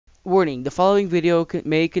Warning, the following video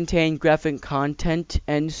may contain graphic content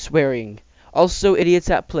and swearing. Also,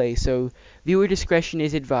 idiots at play, so viewer discretion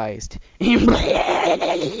is advised. Hello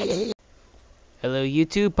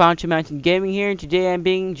YouTube, Poncho Mountain Gaming here, and today I'm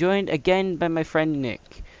being joined again by my friend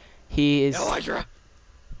Nick. He is... Elijah!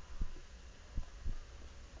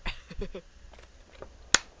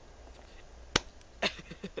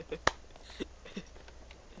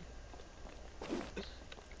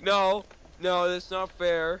 No, that's not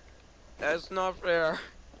fair. That's not fair.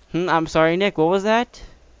 I'm sorry, Nick, what was that?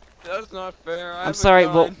 That's not fair. I'm sorry,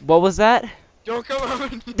 what was that? Don't come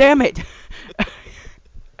on. Damn it!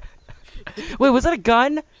 Wait, was that a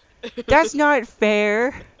gun? That's not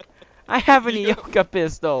fair. I have an Ioka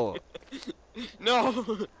pistol.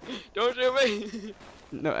 No, don't shoot me.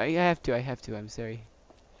 No, I have to, I'm sorry.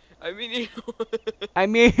 I mean, you. I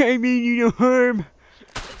mean you no harm.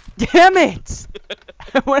 Damn it!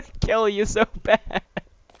 I want to kill you so bad.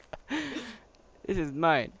 This is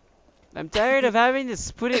mine. I'm tired of having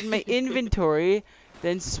to put it in my inventory,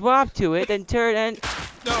 then swap to it, then turn and...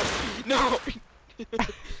 No!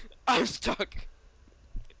 I'm stuck.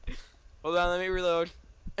 Hold on, let me reload.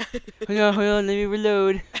 Hold on, let me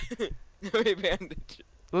reload. Let me bandage.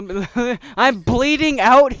 I'm bleeding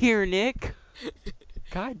out here, Nick.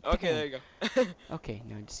 God damn. Okay, there you go. Okay,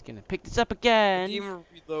 now I'm just gonna pick this up again. Even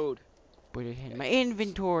reload. Put it in my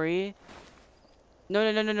inventory. No,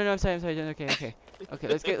 I'm sorry. Okay,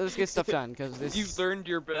 let's get stuff done, cause this. You've learned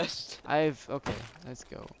your best. Okay, let's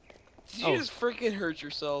go. Did you just freaking hurt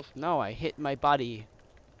yourself? No, I hit my body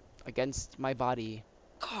against my body.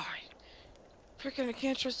 God, freaking, I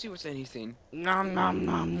can't trust you with anything. Nom nom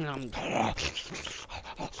nom nom. Think you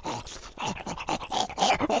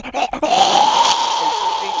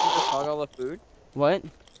can just hog all the food? What?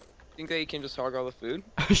 Think that you can just hog all the food?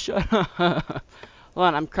 Shut up. Hold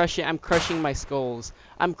on, I'm crushing my skulls.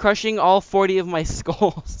 I'm crushing all 40 of my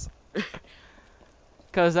skulls.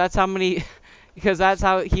 Because that's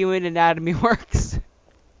how human anatomy works.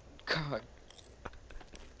 God.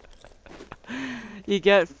 You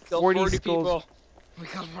get 40 skulls. People. We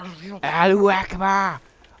got 40 people. Allahu Akbar.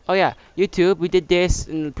 Oh yeah, YouTube, we did this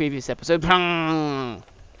in the previous episode. Okay,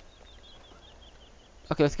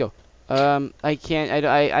 let's go.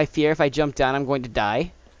 I fear if I jump down, I'm going to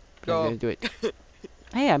die. Go. I'm gonna do it.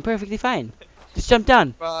 Hey, I'm perfectly fine. Just jump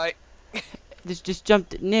down. Bye. Just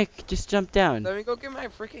jump, Nick. Just jump down. Let me go get my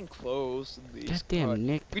freaking clothes. God damn,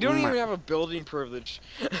 Nick. We don't even have a building privilege.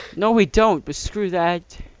 No, we don't. But screw that.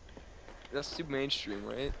 That's too mainstream,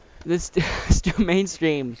 right? This is too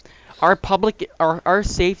mainstream. Our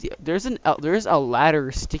safety. There's a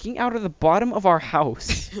ladder sticking out of the bottom of our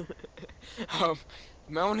house. You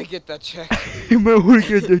might want to get that check. You might want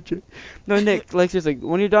to get that check. No, Nick. Like seriously,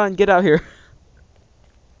 when you're done, get out here.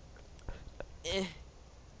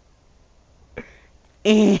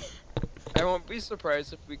 I won't be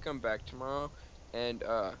surprised if we come back tomorrow and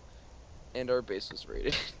our base is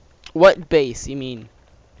raided. What base? You mean?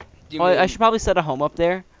 I should probably set a home up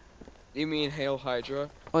there. You mean Hail Hydra?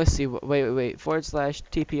 Let's see. Wait. /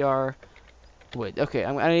 TPR. Wait. Okay.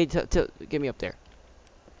 I need to get me up there.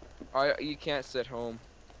 You can't set home.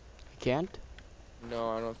 I can't.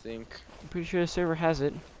 No, I don't think. I'm pretty sure the server has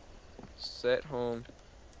it. Set home.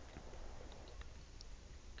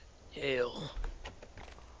 Hail.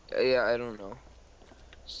 Yeah, I don't know.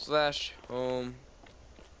 / home.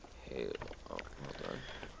 Hail. Oh, hold on.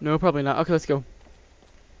 No, probably not. Okay, let's go.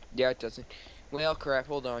 Yeah, it doesn't. Well, crap.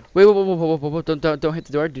 Hold on. Wait, whoa. Don't hit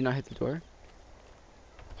the door. Do not hit the door.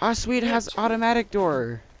 Ah, sweet, it has automatic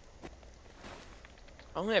door.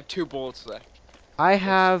 I only have 2 bullets left. I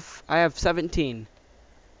have 17.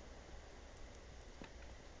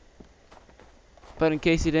 But in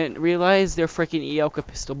case you didn't realize, they're freaking Ioka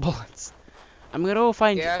pistol bullets. I'm gonna go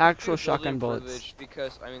find actual shotgun bullets.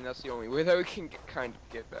 Because I mean that's the only way that we can kind of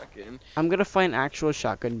get back in. I'm gonna find actual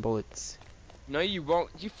shotgun bullets. No, you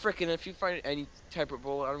won't. You frickin' if you find any type of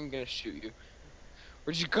bullet, I'm gonna shoot you.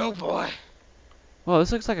 Where'd you go, boy? Well,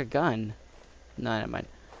 this looks like a gun. No, never mind.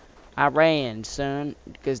 I ran, son,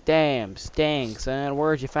 because damn, stang, son,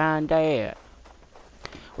 where'd you find that?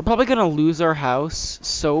 We're probably gonna lose our house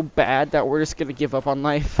so bad that we're just gonna give up on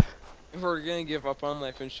life. We're gonna give up on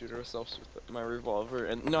life and shoot ourselves with my revolver.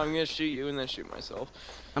 And no, I'm gonna shoot you and then shoot myself.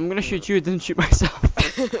 I'm gonna shoot you, then shoot myself.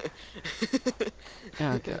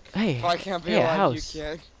 Oh, God. Hey, if I can't be hey, alive, a house. you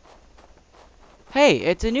can. Hey,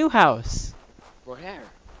 it's a new house. Where?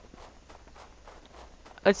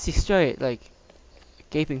 Let's destroy it, like,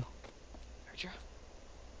 gaping. Hydra?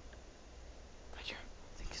 I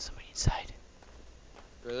think there's somebody inside.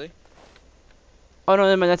 Really? Oh no,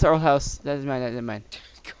 never mind, that's our old house. That's mine, never mind.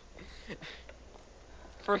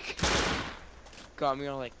 Frick. Got me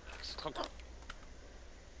on like.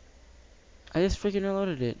 I just freaking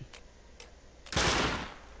reloaded it.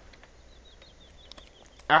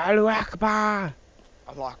 Allahu Akbar!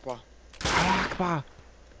 Allah Akbar. Allahu Akbar!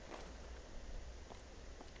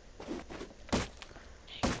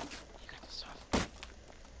 You got the stuff.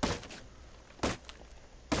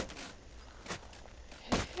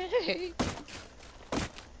 Hey.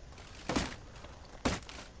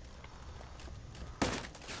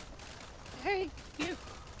 Hey, you.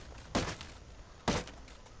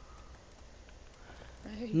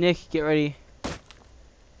 Hey. Nick, get ready.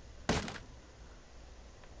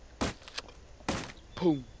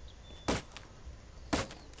 Boom.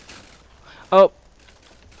 Oh.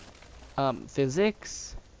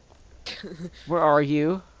 Physics? Where are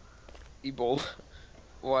you? Ebola.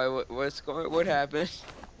 Why? What happened?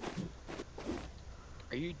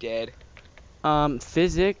 Are you dead?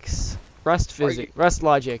 Physics? Rust physics. Rust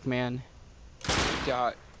logic, man. You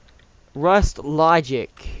died. Rust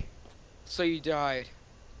logic. So you died.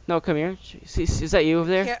 No, come here. See, is that you over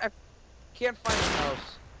there? I can't find the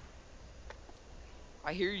house.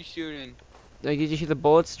 I hear you shooting. Did you see the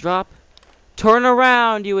bullets drop? Turn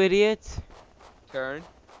around, you idiot! Turn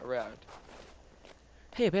around.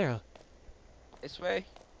 Hey, a barrel. This way.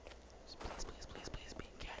 Please, bean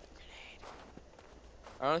can grenade.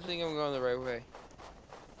 I don't think I'm going the right way.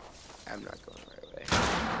 I'm not going the right way.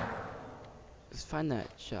 Let's find that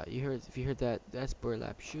shot. If you heard that, that's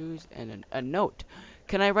burlap shoes and a note.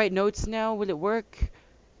 Can I write notes now? Will it work?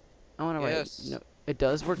 I want to write. No, it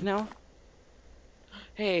does work now.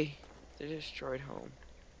 Hey, they destroyed home.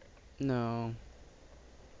 No.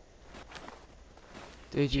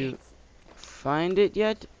 Did you find it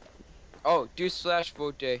yet? Oh, do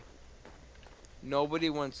 /vote day. Nobody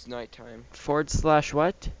wants nighttime. /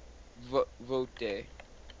 what? Vote day.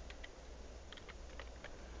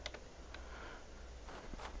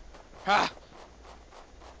 Ha!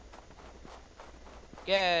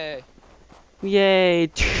 Yay! Yay!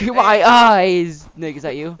 To my eyes! Nick, is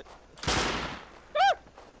that you?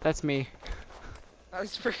 That's me. I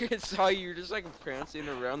just freaking saw you. You're just like prancing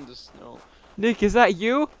around the snow. Nick, is that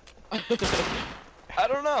you? I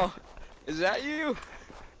don't know. Is that you?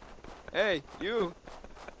 Hey, you.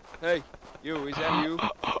 Hey, you. Is that you?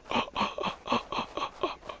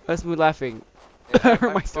 That's me laughing. Yeah, Or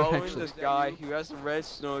I'm my son, following actually. this guy who has a red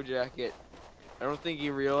snow jacket. I don't think he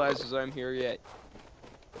realizes I'm here yet.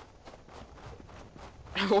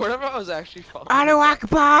 What if I was actually following? Allahu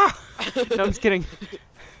Akbar! No, I'm just kidding.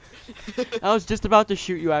 I was just about to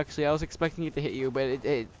shoot you, actually. I was expecting it to hit you, but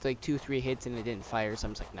it's like 2-3 hits and it didn't fire, so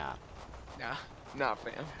I'm just like, nah. Nah,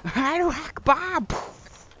 fam. Allahu Akbar!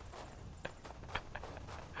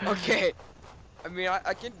 Okay. I mean,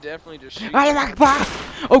 I can definitely just shoot. Allahu Akbar!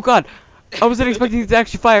 Oh god! I wasn't expecting it to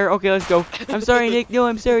actually fire. Okay, let's go. I'm sorry, Nick. No,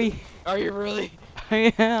 I'm sorry. Are you really?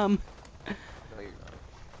 I am. No, you're not.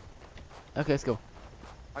 Okay, let's go.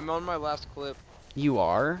 I'm on my last clip. You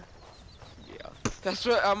are? Yeah. That's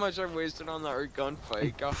how much I wasted on that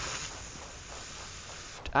gunfight.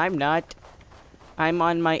 I'm not. I'm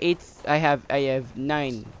on my 8th. I have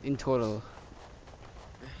 9 in total.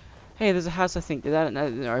 Hey, there's a house, I think.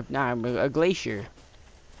 A glacier.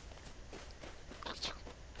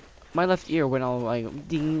 My left ear went all like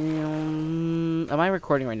ding. Am I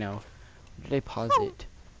recording right now? Or did I pause it?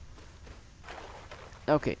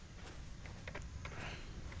 Okay.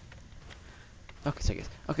 Okay, so I guess.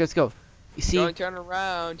 Okay, let's go. You see? Don't turn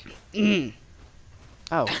around.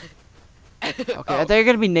 Oh. Okay, I Oh. thought you were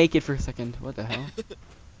gonna be naked for a second. What the hell?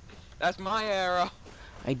 That's my arrow.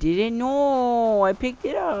 I didn't know. I picked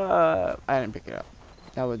it up. I didn't pick it up.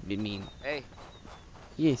 That would be mean. Hey,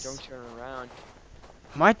 Yes. don't turn around.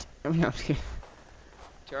 What? I mean, I'm just kidding.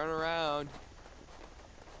 Turn around.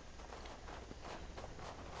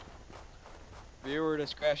 Viewer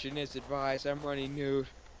discretion is advised. I'm running nude.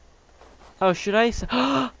 Oh, should I?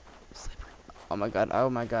 Sleeper. Oh my god. Oh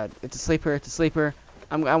my god. It's a sleeper. It's a sleeper.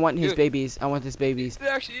 I want his Dude. babies. I want his babies. It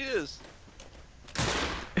actually is.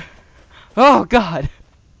 Oh god.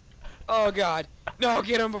 Oh god. No,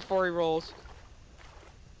 get him before he rolls.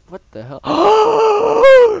 What the hell?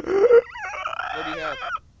 What do you have?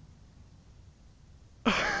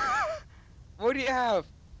 What do you have?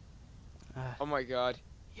 Oh my god.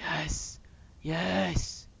 Yes.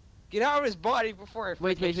 Yes. Get out of his body before I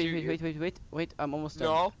Wait. freaking shoot you. Wait. I'm almost done.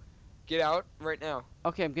 No. Get out right now.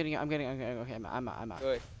 Okay, I'm getting. Okay, I'm out.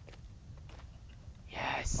 Good.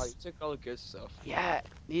 Yes. Oh, you took all the good stuff. Yeah.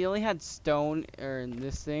 He only had stone or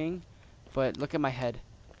this thing, but look at my head.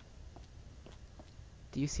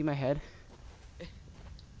 Do you see my head? Do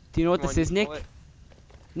you know what Come this on, is, you Nick? bullet.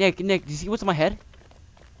 Nick, do you see what's on my head?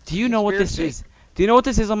 Do you know what this Conspiracy. is? Do you know what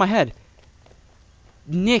this is on my head?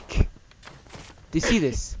 Nick! Do you see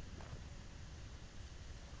this?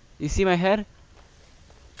 You see my head?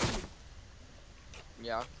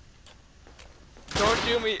 Yeah. Don't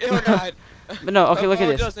do me. Oh god. But no, okay, A look at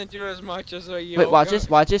bow this. doesn't do as much as a yoga. Wait, watch this,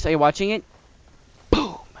 watch this. Are you watching it?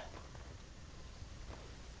 Boom!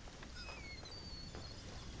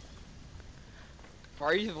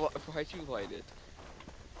 Why'd you light it?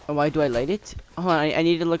 Oh, why do I light it? Hold on, I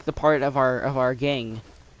need to look the part of our gang.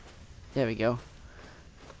 There we go.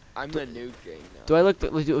 I'm the new gang now. Do I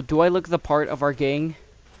look the part of our gang?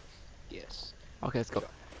 Yes. Okay, let's go.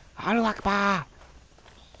 Allah Akbar!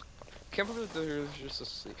 Can't believe there's just a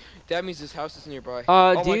sleep. That means this house is nearby.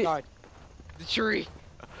 Oh Oh do my you, god. The tree.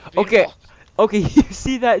 Okay. Beautiful. Okay, you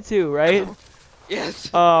see that too, right?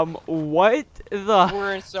 Yes. What the?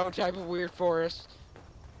 We're in some type of weird forest.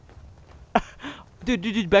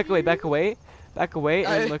 Dude, back away,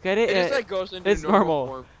 and look at it. It and just like goes into it's normal.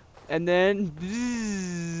 form. And then.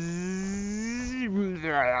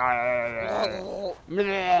 Imagine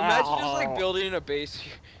just like building a base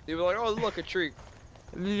here. They were like, oh look, a tree.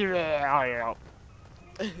 AJ,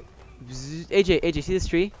 see this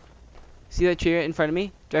tree? See that tree right in front of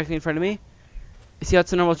me? Directly in front of me? See how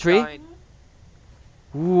it's a normal tree? Dying.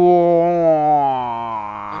 I'm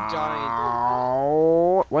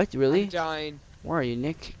dying. What? Really? I'm dying. Where are you,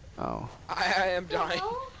 Nick? Oh. I am dying.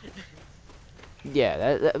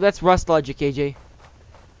 Yeah, that's Rust logic, AJ.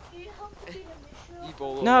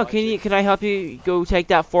 Ebola No, logic. can I help you go take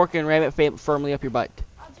that fork and ram it firmly up your butt?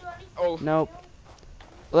 Oh. Nope.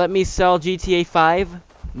 Let me sell GTA 5.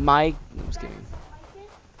 I'm just kidding.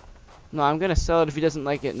 No, I'm gonna sell it if he doesn't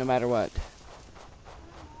like it, no matter what.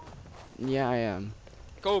 Yeah, I am.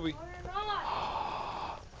 Kobe.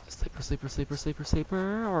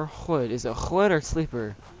 Sleeper, or hood? Is it hood or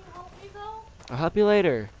sleeper? I'll help you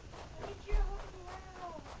later.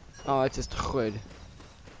 Oh, it's just hood.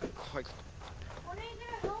 Like,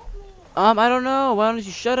 I don't know. Why don't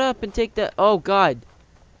you shut up and take that? Oh God.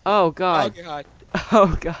 Oh oh God. god.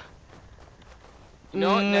 Oh God. You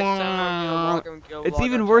know what? Next time I'm gonna walk and go It's log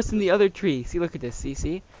even on worse top than of the this. other tree. See, look at this.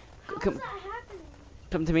 See. Come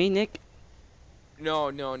to me, Nick. No,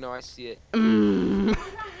 I see it.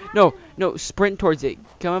 No, sprint towards it.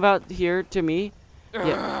 Come about here to me.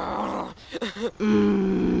 Yeah.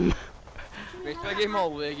 Makes my game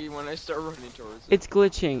all laggy when I start running towards it. It's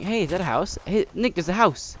glitching. Hey, is that a house? Hey, Nick, there's a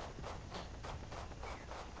house.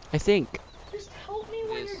 I think. Just help me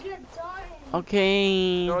when Yes. you're dying.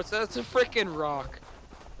 Okay. No, that's a freaking rock.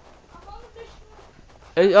 I'm on the fish.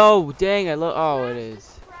 Oh, dang, oh, it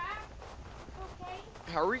is. Okay.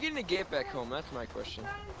 How are we gonna get back home? That's my question.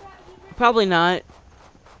 Probably not.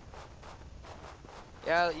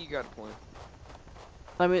 Yeah, you got a point.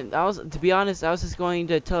 I mean, to be honest, I was just going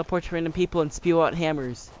to teleport to random people and spew out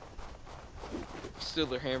hammers. Still,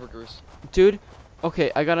 they're hamburgers. Dude,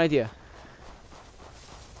 okay, I got an idea.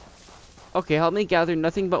 Okay, help me gather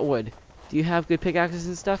nothing but wood. Do you have good pickaxes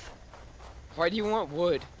and stuff? Why do you want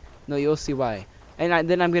wood? No, you'll see why. And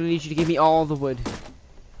then I'm gonna need you to give me all the wood.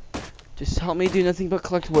 Just help me do nothing but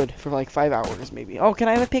collect wood for like 5 hours, maybe. Oh, can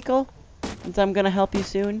I have a pickle? Since I'm gonna help you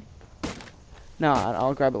soon. No,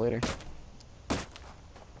 I'll grab it later.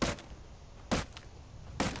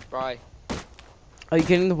 Bye. Are you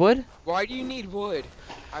getting the wood? Why do you need wood?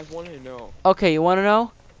 I want to know. Okay, you wanna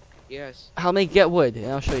know? Yes. Help me get wood,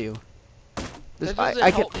 and I'll show you. That I doesn't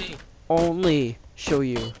can help me. only show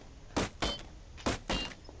you.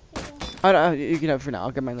 Oh, no, you can have it for now.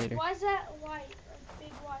 I'll get mine later. Why is that white? A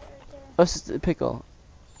big white right there. Oh, it's just a pickle.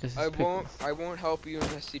 This is I pickles. won't help you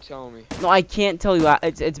unless you tell me. No, I can't tell you.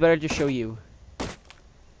 It's better to show you.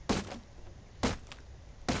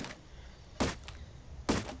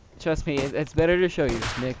 Trust me, it's better to show you,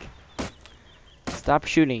 Nick. Stop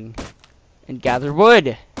shooting and gather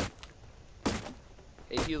wood.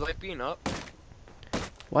 Hey, do you like being up?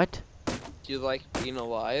 What? Do you like being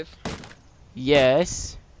alive?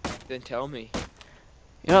 Yes. Then tell me.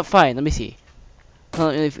 You know what? Fine. Let me see.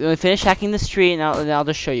 Let me finish hacking this tree, and I'll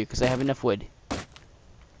just show you because I have enough wood.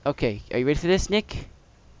 Okay, are you ready for this, Nick?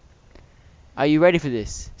 Are you ready for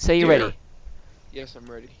this? Say you're ready. Yes, I'm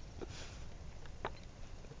ready.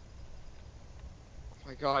 Oh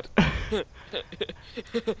my god.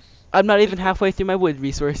 I'm not even halfway through my wood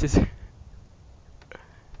resources.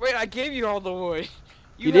 Wait, I gave you all the wood.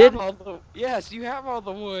 You have did? all the Yes, you have all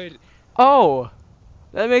the wood. Oh,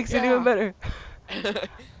 that makes it Yeah. even better.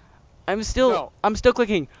 I'm still No.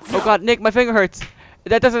 clicking. No. Oh god, Nick, my finger hurts.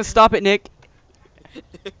 That doesn't stop it, Nick.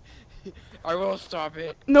 I will stop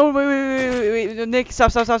it. No, wait, Nick,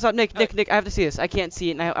 stop, Nick, Nick, I have to see this. I can't see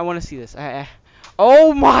it, and I want to see this.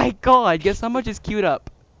 Oh my god! Guess how much is queued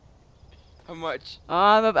up? How much?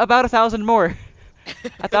 About 1,000 more.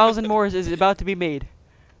 1,000 more is about to be made.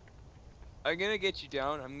 I'm gonna get you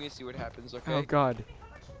down. I'm gonna see what happens, okay? Oh god. How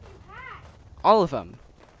much have you had? All of them.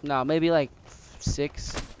 No, maybe like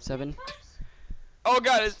 6, 7. Oh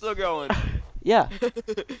god, it's still going. Yeah. There's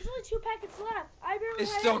only 2 packets left. I barely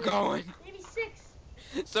It's had still any. going. Maybe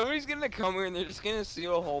 6. Somebody's gonna come here and they're just gonna see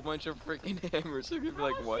a whole bunch of freaking hammers. They're gonna be How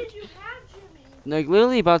like, much what? did you have, Jimmy? Like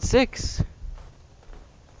literally about 6.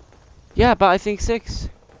 Yeah, about I think 6.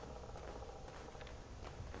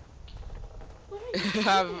 What are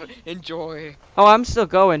you doing? Enjoy. Oh, I'm still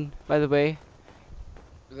going, by the way.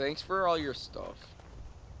 Thanks for all your stuff.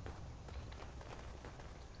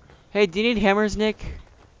 Hey, do you need hammers, Nick?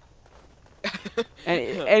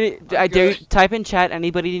 And I'm I dare you good. type in chat.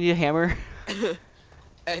 Anybody need a hammer?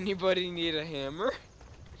 Anybody need a hammer?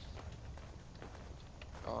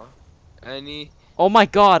 Any Oh my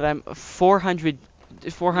God, I'm 400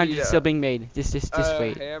 Need a- still being made. Just wait.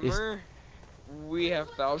 Just- hammer? We have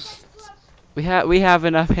thousands. we have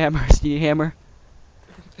enough hammers. Do you need a hammer?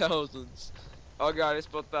 Thousands. Oh god, I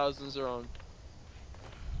spelled thousands wrong.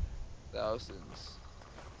 Thousands.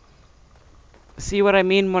 See what I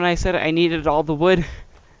mean when I said I needed all the wood?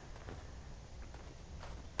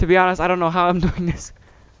 To be honest, I don't know how I'm doing this.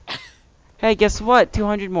 Hey, guess what?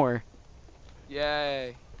 200 more.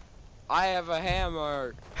 Yay. I have a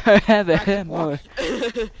hammer. I have a Back to hammer.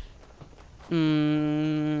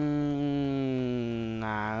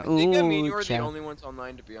 Nah. I think I mean Ooh, you are the cha. only ones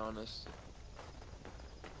online, to be honest.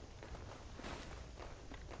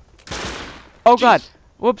 Oh God. Jeez.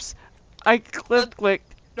 Whoops. I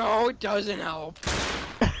clicked. No, it doesn't help.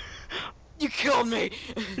 You killed me.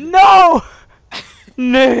 No!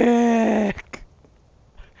 Nick!